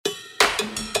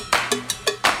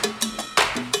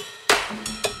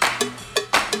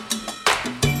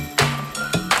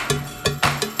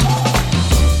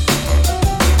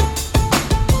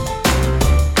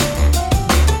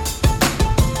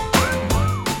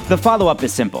The follow-up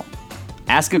is simple.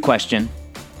 Ask a question,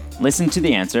 listen to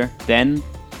the answer, then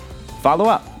follow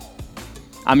up.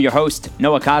 I'm your host,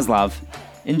 Noah Kozlov.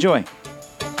 Enjoy.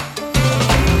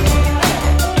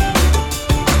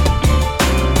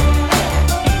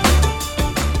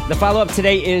 The follow-up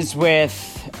today is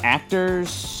with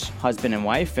actors, husband and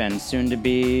wife, and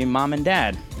soon-to-be mom and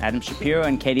dad, Adam Shapiro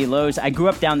and Katie Lowe's. I grew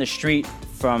up down the street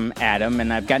from Adam,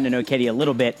 and I've gotten to know Katie a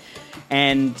little bit.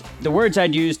 And the words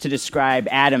I'd use to describe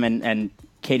Adam and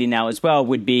Katie now as well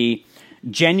would be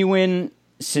genuine,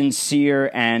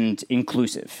 sincere, and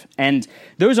inclusive. And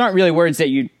those aren't really words that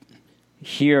you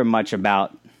hear much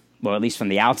about, well, at least from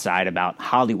the outside, about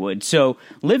Hollywood. So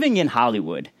living in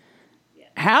Hollywood,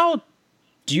 how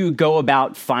do you go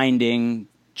about finding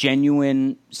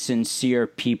genuine, sincere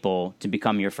people to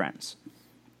become your friends?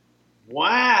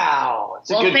 Wow. It's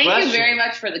a good question. Thank you very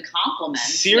much for the compliment.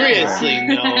 Seriously,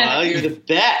 Noah, you're the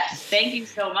best. Thank you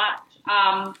so much.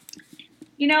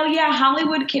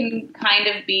 Hollywood can kind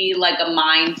of be like a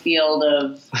minefield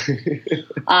of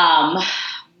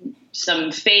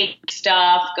some fake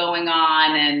stuff going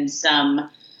on and some,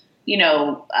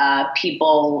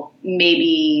 people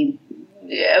maybe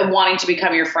wanting to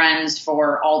become your friends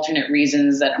for alternate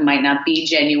reasons that might not be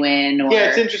genuine. Or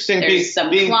it's interesting. There's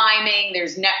climbing,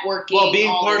 there's networking. Well, being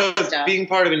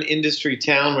part of an industry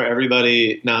town where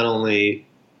everybody not only,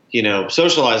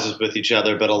 socializes with each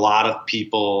other, but a lot of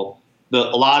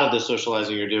the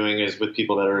socializing you're doing is with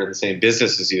people that are in the same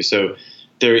business as you. So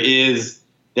there is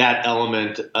that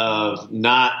element of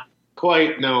not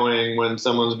quite knowing when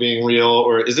someone's being real,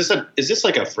 or is this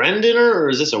like a friend dinner, or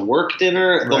is this a work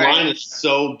dinner? The line is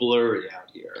so blurry out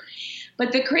here.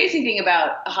 But the crazy thing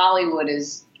about Hollywood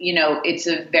is, it's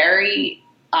a very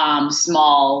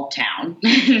small town,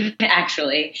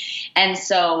 actually. And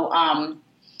so, a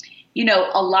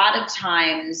lot of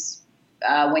times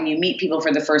when you meet people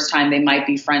for the first time, they might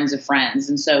be friends of friends.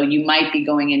 And so you might be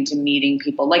going into meeting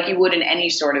people like you would in any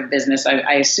sort of business.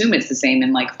 I assume it's the same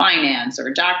in like finance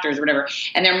or doctors or whatever.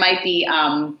 And there might be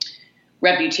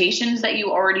reputations that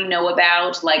you already know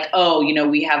about, like,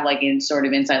 we have like in sort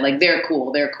of insight, like they're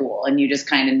cool. And you just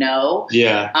kind of know.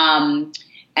 Yeah.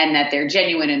 And that they're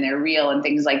genuine and they're real and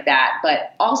things like that.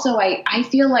 But also I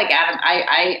feel like, Adam,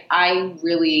 I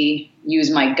really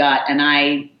use my gut, and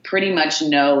I pretty much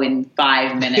know in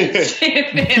 5 minutes,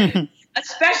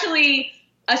 especially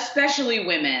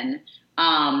women.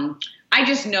 I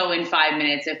just know in 5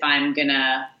 minutes if I'm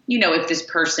gonna, if this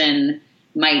person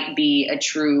might be a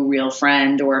true, real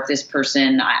friend, or if this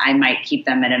person, I might keep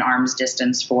them at an arm's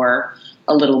distance for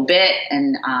a little bit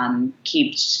and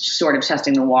keep sort of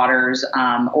testing the waters,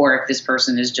 or if this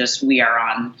person is just, we are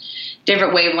on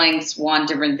different wavelengths, want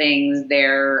different things.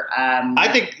 I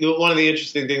think one of the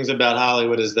interesting things about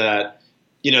Hollywood is that,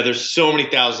 there's so many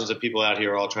thousands of people out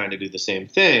here all trying to do the same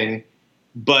thing,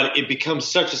 but it becomes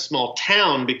such a small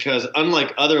town because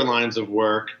unlike other lines of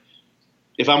work,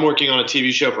 if I'm working on a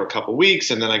TV show for a couple weeks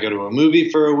and then I go to a movie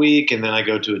for a week and then I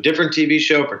go to a different TV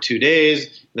show for 2 days,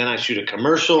 and then I shoot a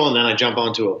commercial and then I jump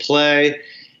onto a play,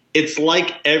 it's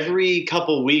like every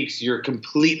couple weeks you're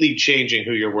completely changing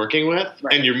who you're working with,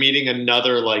 and you're meeting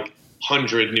another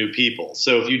 100 new people.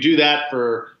 So if you do that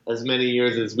for as many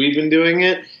years as we've been doing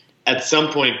it, at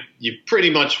some point you've pretty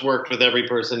much worked with every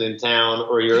person in town,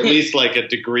 or you're at least like a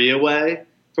degree away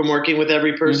from working with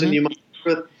every person you might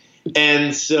work with.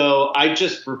 And so I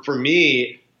just, for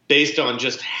me, based on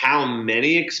just how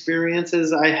many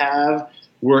experiences I have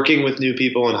working with new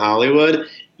people in Hollywood,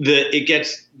 it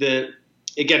gets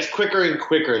quicker and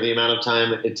quicker the amount of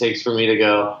time it takes for me to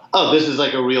go, oh, this is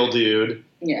like a real dude,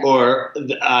 or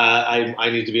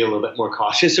I need to be a little bit more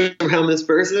cautious around this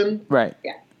person. Right.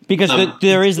 Yeah. Because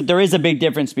there is a big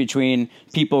difference between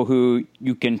people who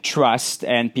you can trust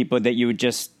and people that you would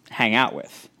just hang out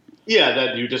with. Yeah,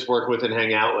 that you just work with and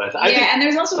hang out with. And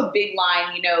there's also a big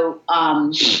line,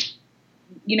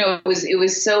 it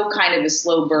was so kind of a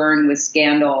slow burn with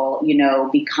Scandal,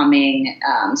 becoming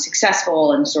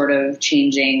successful and sort of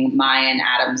changing my and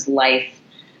Adam's life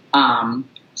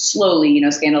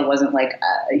slowly. Scandal wasn't like,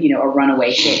 a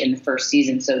runaway hit in the first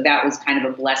season. So that was kind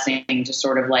of a blessing to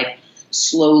sort of like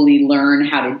slowly learn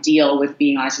how to deal with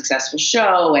being on a successful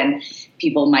show, and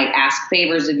people might ask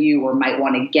favors of you or might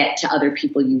want to get to other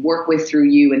people you work with through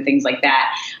you and things like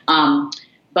that.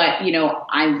 But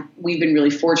we've been really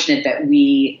fortunate that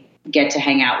we get to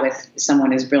hang out with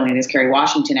someone as brilliant as Kerry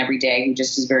Washington every day, who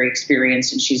just is very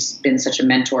experienced, and she's been such a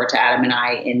mentor to Adam and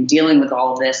I in dealing with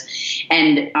all of this.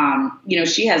 And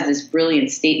she has this brilliant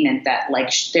statement that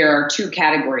there are two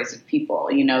categories of people.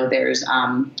 There's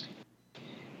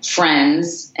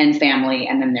friends and family,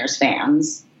 and then there's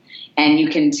fans. And you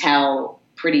can tell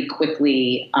pretty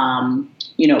quickly,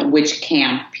 which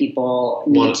camp people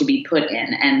need to be put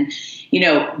in. And,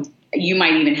 you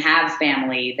might even have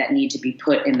family that need to be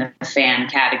put in the fan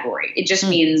category. It just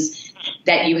means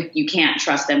that you can't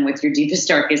trust them with your deepest,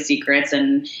 darkest secrets.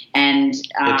 And it's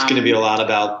going to be a lot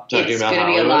about talking about Hollywood. It's going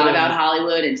to be a lot about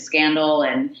Hollywood and scandal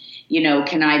and,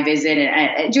 can I visit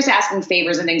and just asking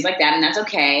favors and things like that. And that's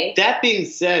okay. That being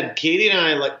said, Katie and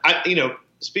I,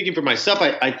 speaking for myself,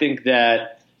 I think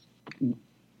that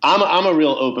I'm a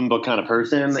real open book kind of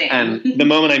person. Same. And the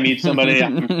moment I meet somebody,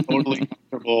 I'm totally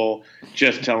comfortable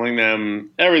just telling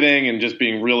them everything and just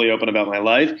being really open about my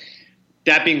life.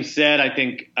 That being said, I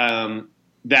think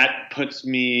that puts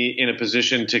me in a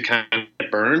position to kind of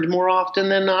get burned more often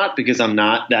than not because I'm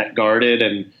not that guarded.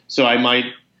 And so I might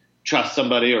trust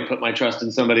somebody or put my trust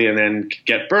in somebody and then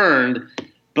get burned.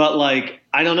 But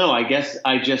I don't know. I guess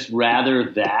I just rather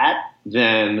that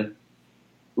than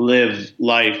live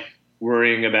life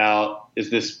worrying about, is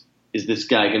this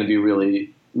guy going to be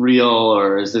really real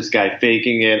or is this guy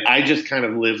faking it? I just kind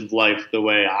of live life the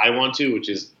way I want to, which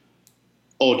is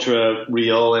ultra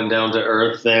real and down to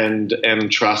earth and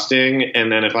trusting.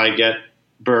 And then if I get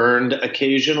burned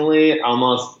occasionally, I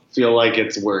almost feel like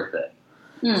it's worth it.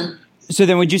 So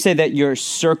then would you say that your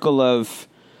circle of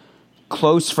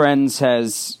close friends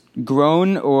has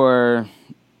grown or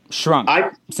shrunk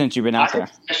since you've been out there?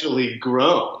 Actually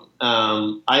grown.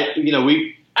 I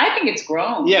think it's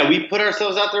grown. Yeah, we put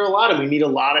ourselves out there a lot, and we meet a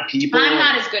lot of people. I'm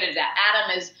not as good as that.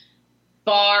 Adam is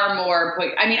far more.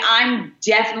 I'm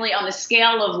definitely on the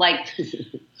scale of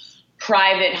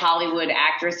private Hollywood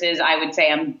actresses. I would say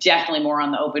I'm definitely more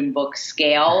on the open book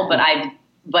scale.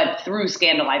 But through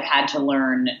scandal, I've had to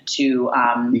learn to.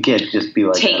 You can't just be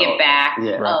take it back.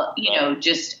 Yeah.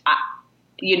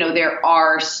 There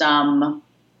are some.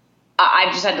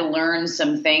 I've just had to learn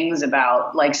some things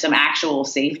about some actual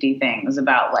safety things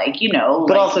about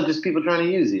but also just people trying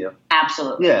to use you.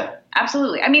 Absolutely. Yeah.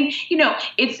 Absolutely. I mean,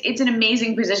 it's an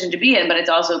amazing position to be in, but it's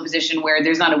also a position where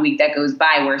there's not a week that goes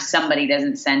by where somebody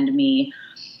doesn't send me,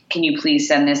 can you please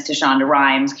send this to Shonda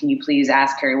Rhimes? Can you please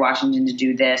ask Kerry Washington to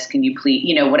do this? Can you please,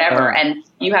 whatever. And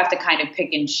you have to kind of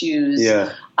pick and choose.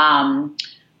 Yeah.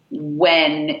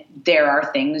 When there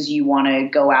are things you want to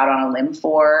go out on a limb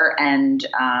for, and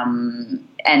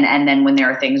then when there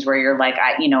are things where you're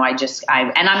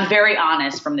and I'm very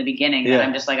honest from the beginning that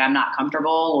I'm just I'm not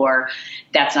comfortable or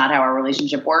that's not how our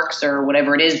relationship works or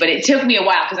whatever it is. But it took me a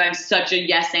while because I'm such a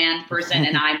yes and person,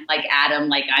 and I'm like Adam,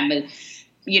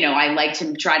 I like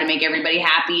to try to make everybody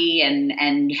happy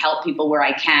and help people where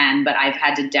I can, but I've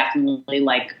had to definitely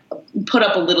put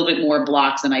up a little bit more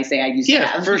blocks than I say I used to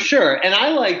have. Yeah, for sure. And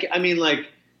I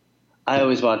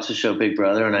always watch the show Big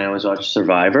Brother and I always watch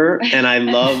Survivor, and I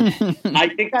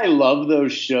think I love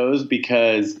those shows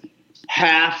because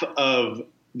half of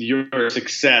your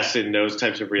success in those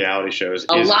types of reality shows is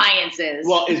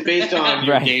based on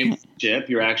your gamesmanship,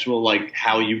 your actual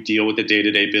how you deal with the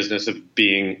day-to-day business of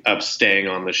staying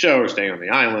on the show or staying on the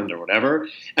island or whatever.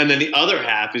 And then the other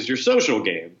half is your social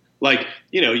game.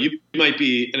 You might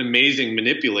be an amazing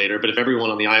manipulator, but if everyone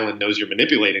on the island knows you're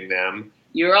manipulating them,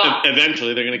 you're off.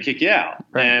 Eventually they're going to kick you out,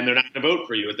 and they're not going to vote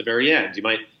for you at the very end.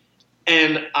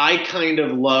 And I kind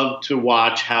of love to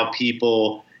watch how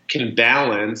people can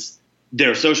balance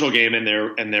their social game and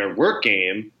their work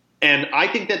game. And I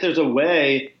think that there's a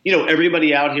way,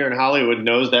 everybody out here in Hollywood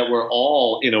knows that we're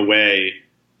all in a way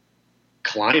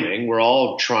climbing. We're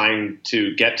all trying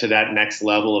to get to that next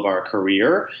level of our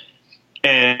career.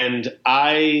 And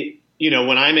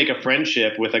when I make a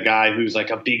friendship with a guy who's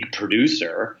a big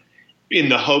producer in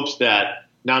the hopes that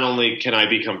not only can I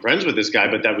become friends with this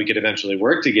guy, but that we could eventually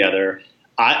work together,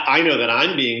 I know that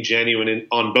I'm being genuine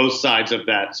on both sides of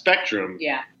that spectrum.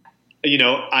 Yeah.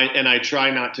 I try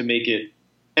not to make it,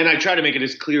 and I try to make it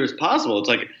as clear as possible. It's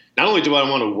not only do I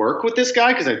want to work with this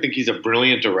guy because I think he's a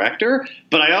brilliant director,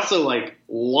 but I also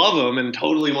love him and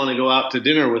totally want to go out to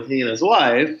dinner with he and his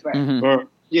wife, right. or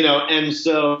and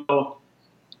so,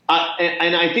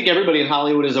 I think everybody in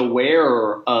Hollywood is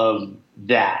aware of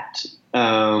that,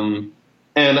 and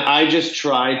I just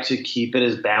try to keep it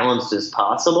as balanced as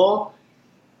possible,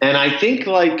 and I think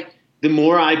the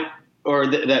more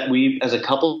that we as a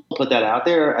couple put that out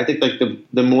there, I think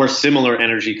the more similar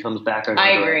energy comes back.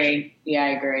 I agree. Yeah, I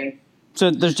agree. So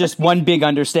there's just one big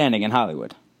understanding in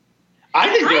Hollywood. I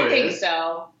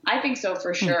think so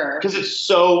for sure. Because it's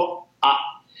so,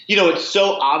 it's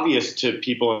so obvious to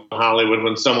people in Hollywood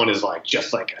when someone is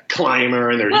just a climber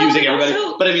and they're using everybody.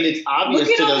 But it's obvious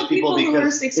to those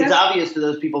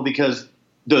people because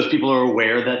those people are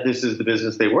aware that this is the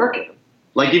business they work in.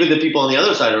 Even the people on the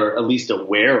other side are at least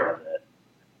aware of it.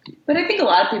 But I think a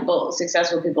lot of people,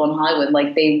 successful people in Hollywood,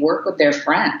 like they work with their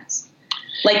friends.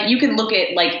 Like you can look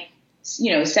at like,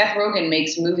 you know, Seth Rogen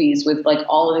makes movies with like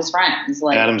all of his friends.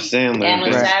 Like Adam Sandler.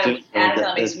 Adam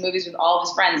Sandler makes movies with all of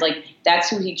his friends. Like that's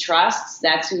who he trusts.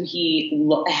 That's who he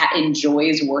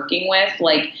enjoys working with.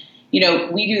 Like, you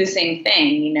know, we do the same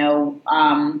thing, you know.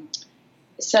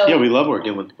 So yeah, we love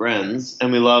working with friends,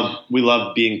 and we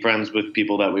love being friends with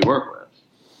people that we work with.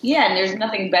 Yeah, and there's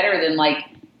nothing better than like,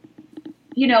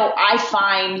 you know, I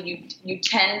find you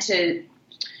tend to.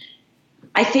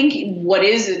 I think what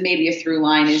is maybe a through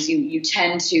line is you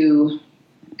tend to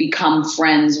become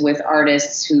friends with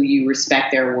artists who you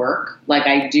respect their work. Like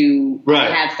I do, right.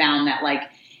 I have found that like,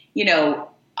 you know,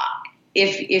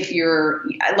 if you're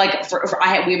like,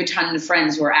 we have a ton of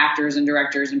friends who are actors and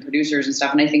directors and producers and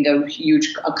stuff. And I think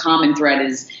a common thread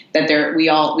is that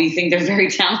we think they're very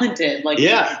talented. Like we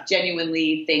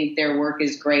genuinely think their work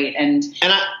is great. And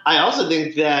I also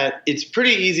think that it's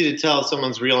pretty easy to tell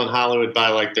someone's real in Hollywood by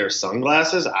like their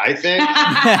sunglasses, I think.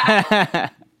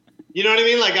 You know what I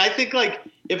mean? Like, I think like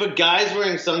if a guy's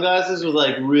wearing sunglasses with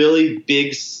like really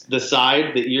big,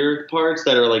 the ear parts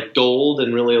that are like gold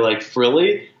and really like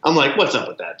frilly, I'm like, what's up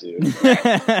with that dude?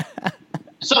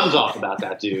 Something's off about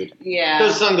that dude. Yeah.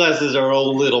 Those sunglasses are a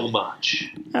little much.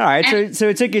 All right. So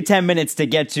it took you 10 minutes to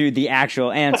get to the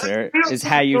actual answer is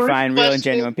how you find real and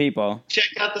genuine people. Check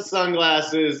out the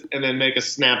sunglasses and then make a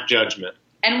snap judgment.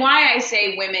 And why I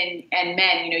say women and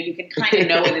men, you know, you can kind of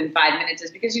know within 5 minutes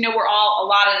is because, you know, a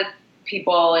lot of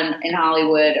people in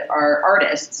Hollywood are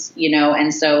artists, you know,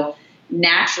 and so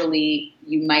naturally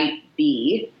you might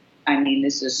be, I mean,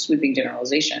 this is a sweeping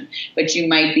generalization, but you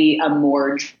might be a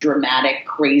more dramatic,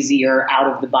 crazier,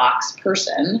 out-of-the-box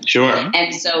person. Sure.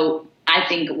 And so I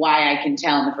think why I can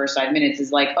tell in the first 5 minutes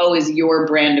is like, oh, is your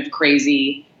brand of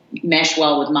crazy mesh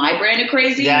well with my brand of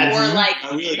crazy? Or like,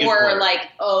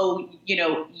 oh, you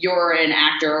know, you're an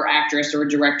actor or actress or a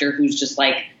director who's just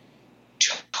like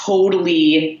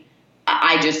totally...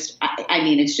 I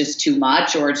mean, it's just too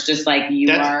much, or it's just like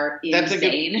are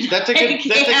insane. That's a good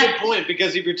point,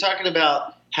 because if you're talking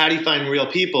about how do you find real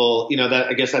people, you know, that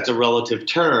I guess that's a relative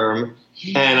term,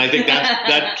 and I think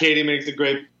that Katie makes a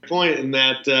great point in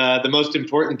that the most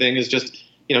important thing is just,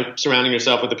 you know, surrounding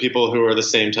yourself with the people who are the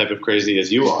same type of crazy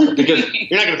as you are, because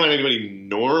you're not going to find anybody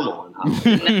normal in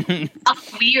Hollywood.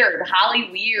 Holly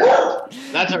Weird.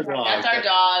 That's our dog. That's our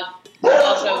dog.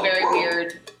 Also very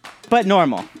weird. But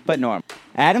normal.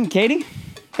 Adam, Katie,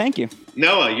 thank you.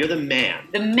 Noah, you're the man.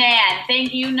 The man.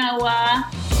 Thank you,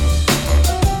 Noah.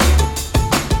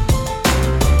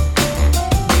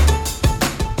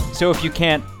 So if you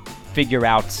can't figure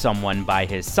out someone by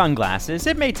his sunglasses,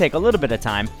 it may take a little bit of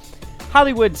time.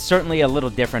 Hollywood's certainly a little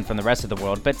different from the rest of the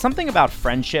world, but something about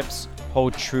friendships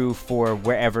hold true for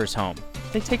wherever's home.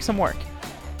 They take some work,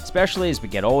 especially as we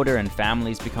get older and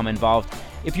families become involved.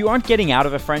 If you aren't getting out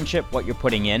of a friendship what you're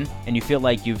putting in, and you feel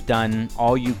like you've done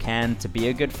all you can to be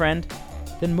a good friend,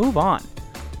 then move on.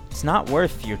 It's not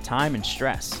worth your time and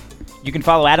stress. You can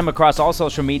follow Adam across all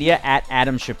social media at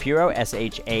Adam Shapiro,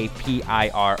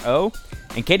 Shapiro,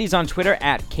 and Katie's on Twitter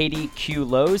at Katie Q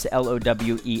Lowes, Lowes,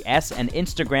 and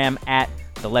Instagram at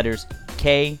the letters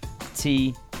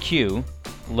KTQ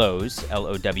Lowes,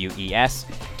 Lowes.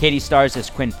 Katie stars as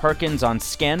Quinn Perkins on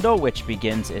Scandal, which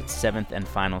begins its 7th and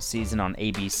final season on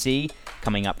ABC,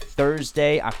 coming up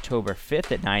Thursday, October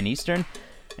 5th at 9 Eastern.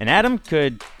 And Adam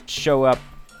could show up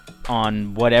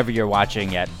on whatever you're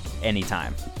watching at any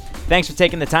time. Thanks for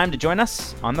taking the time to join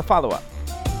us on The Follow-Up.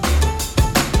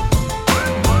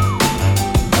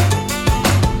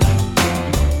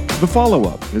 The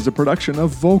Follow-Up is a production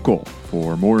of Vocal.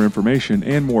 For more information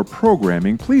and more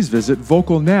programming, please visit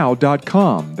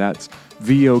vocalnow.com. That's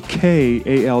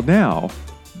VOKAL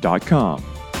now.com.